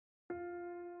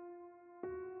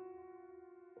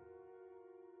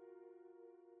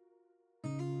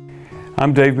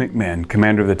I'm Dave McMinn,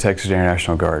 Commander of the Texas Air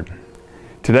National Guard.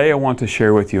 Today I want to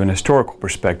share with you an historical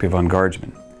perspective on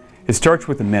Guardsmen. It starts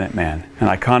with the Minuteman, an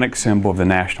iconic symbol of the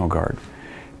National Guard.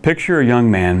 Picture a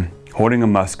young man holding a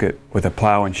musket with a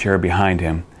plow and share behind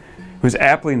him, who is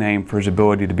aptly named for his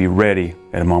ability to be ready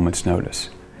at a moment's notice.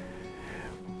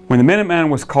 When the Minuteman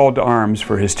was called to arms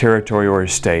for his territory or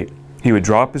his state, he would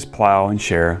drop his plow and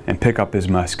share and pick up his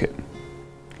musket.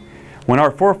 When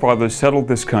our forefathers settled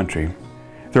this country,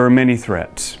 there were many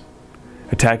threats.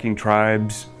 Attacking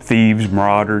tribes, thieves,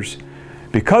 marauders.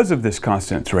 Because of this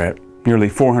constant threat, nearly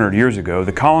 400 years ago,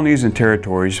 the colonies and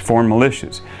territories formed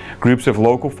militias, groups of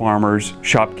local farmers,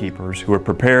 shopkeepers who were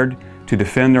prepared to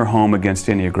defend their home against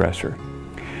any aggressor.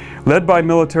 Led by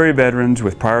military veterans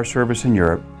with prior service in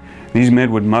Europe, these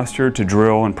men would muster to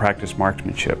drill and practice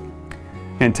marksmanship.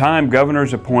 In time,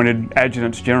 governors appointed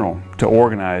adjutants general to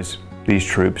organize these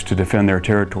troops to defend their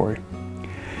territory.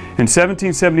 In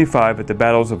 1775, at the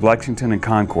battles of Lexington and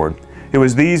Concord, it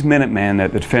was these Minutemen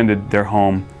that defended their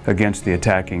home against the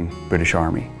attacking British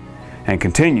Army and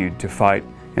continued to fight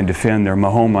and defend their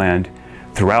homeland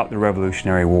throughout the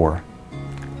Revolutionary War,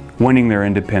 winning their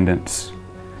independence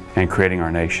and creating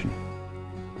our nation.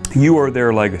 You are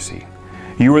their legacy.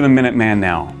 You are the Minuteman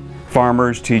now.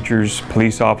 Farmers, teachers,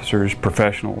 police officers,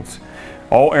 professionals,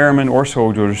 all airmen or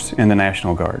soldiers in the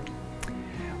National Guard.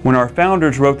 When our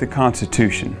founders wrote the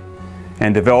Constitution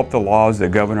and developed the laws that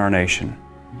govern our nation,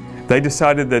 they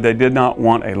decided that they did not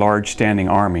want a large standing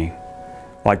army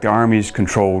like the armies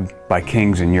controlled by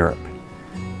kings in Europe.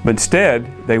 But instead,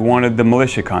 they wanted the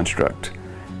militia construct.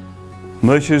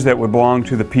 Militias that would belong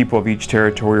to the people of each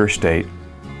territory or state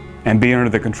and be under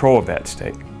the control of that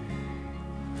state.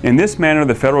 In this manner,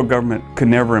 the federal government could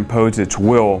never impose its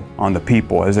will on the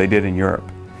people as they did in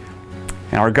Europe.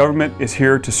 And our government is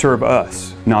here to serve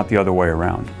us, not the other way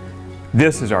around.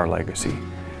 This is our legacy.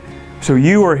 So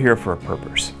you are here for a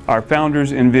purpose. Our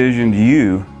founders envisioned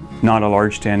you, not a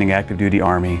large standing active duty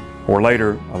army, or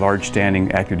later a large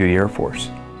standing active duty Air Force.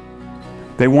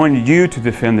 They wanted you to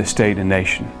defend the state and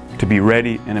nation, to be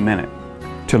ready in a minute,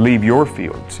 to leave your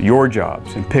fields, your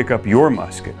jobs, and pick up your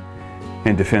musket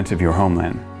in defense of your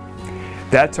homeland.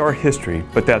 That's our history,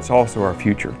 but that's also our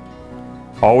future.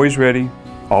 Always ready,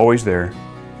 always there,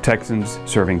 Texans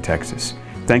serving Texas.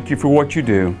 Thank you for what you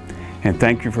do, and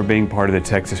thank you for being part of the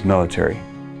Texas military.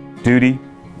 Duty,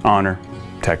 honor,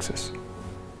 Texas.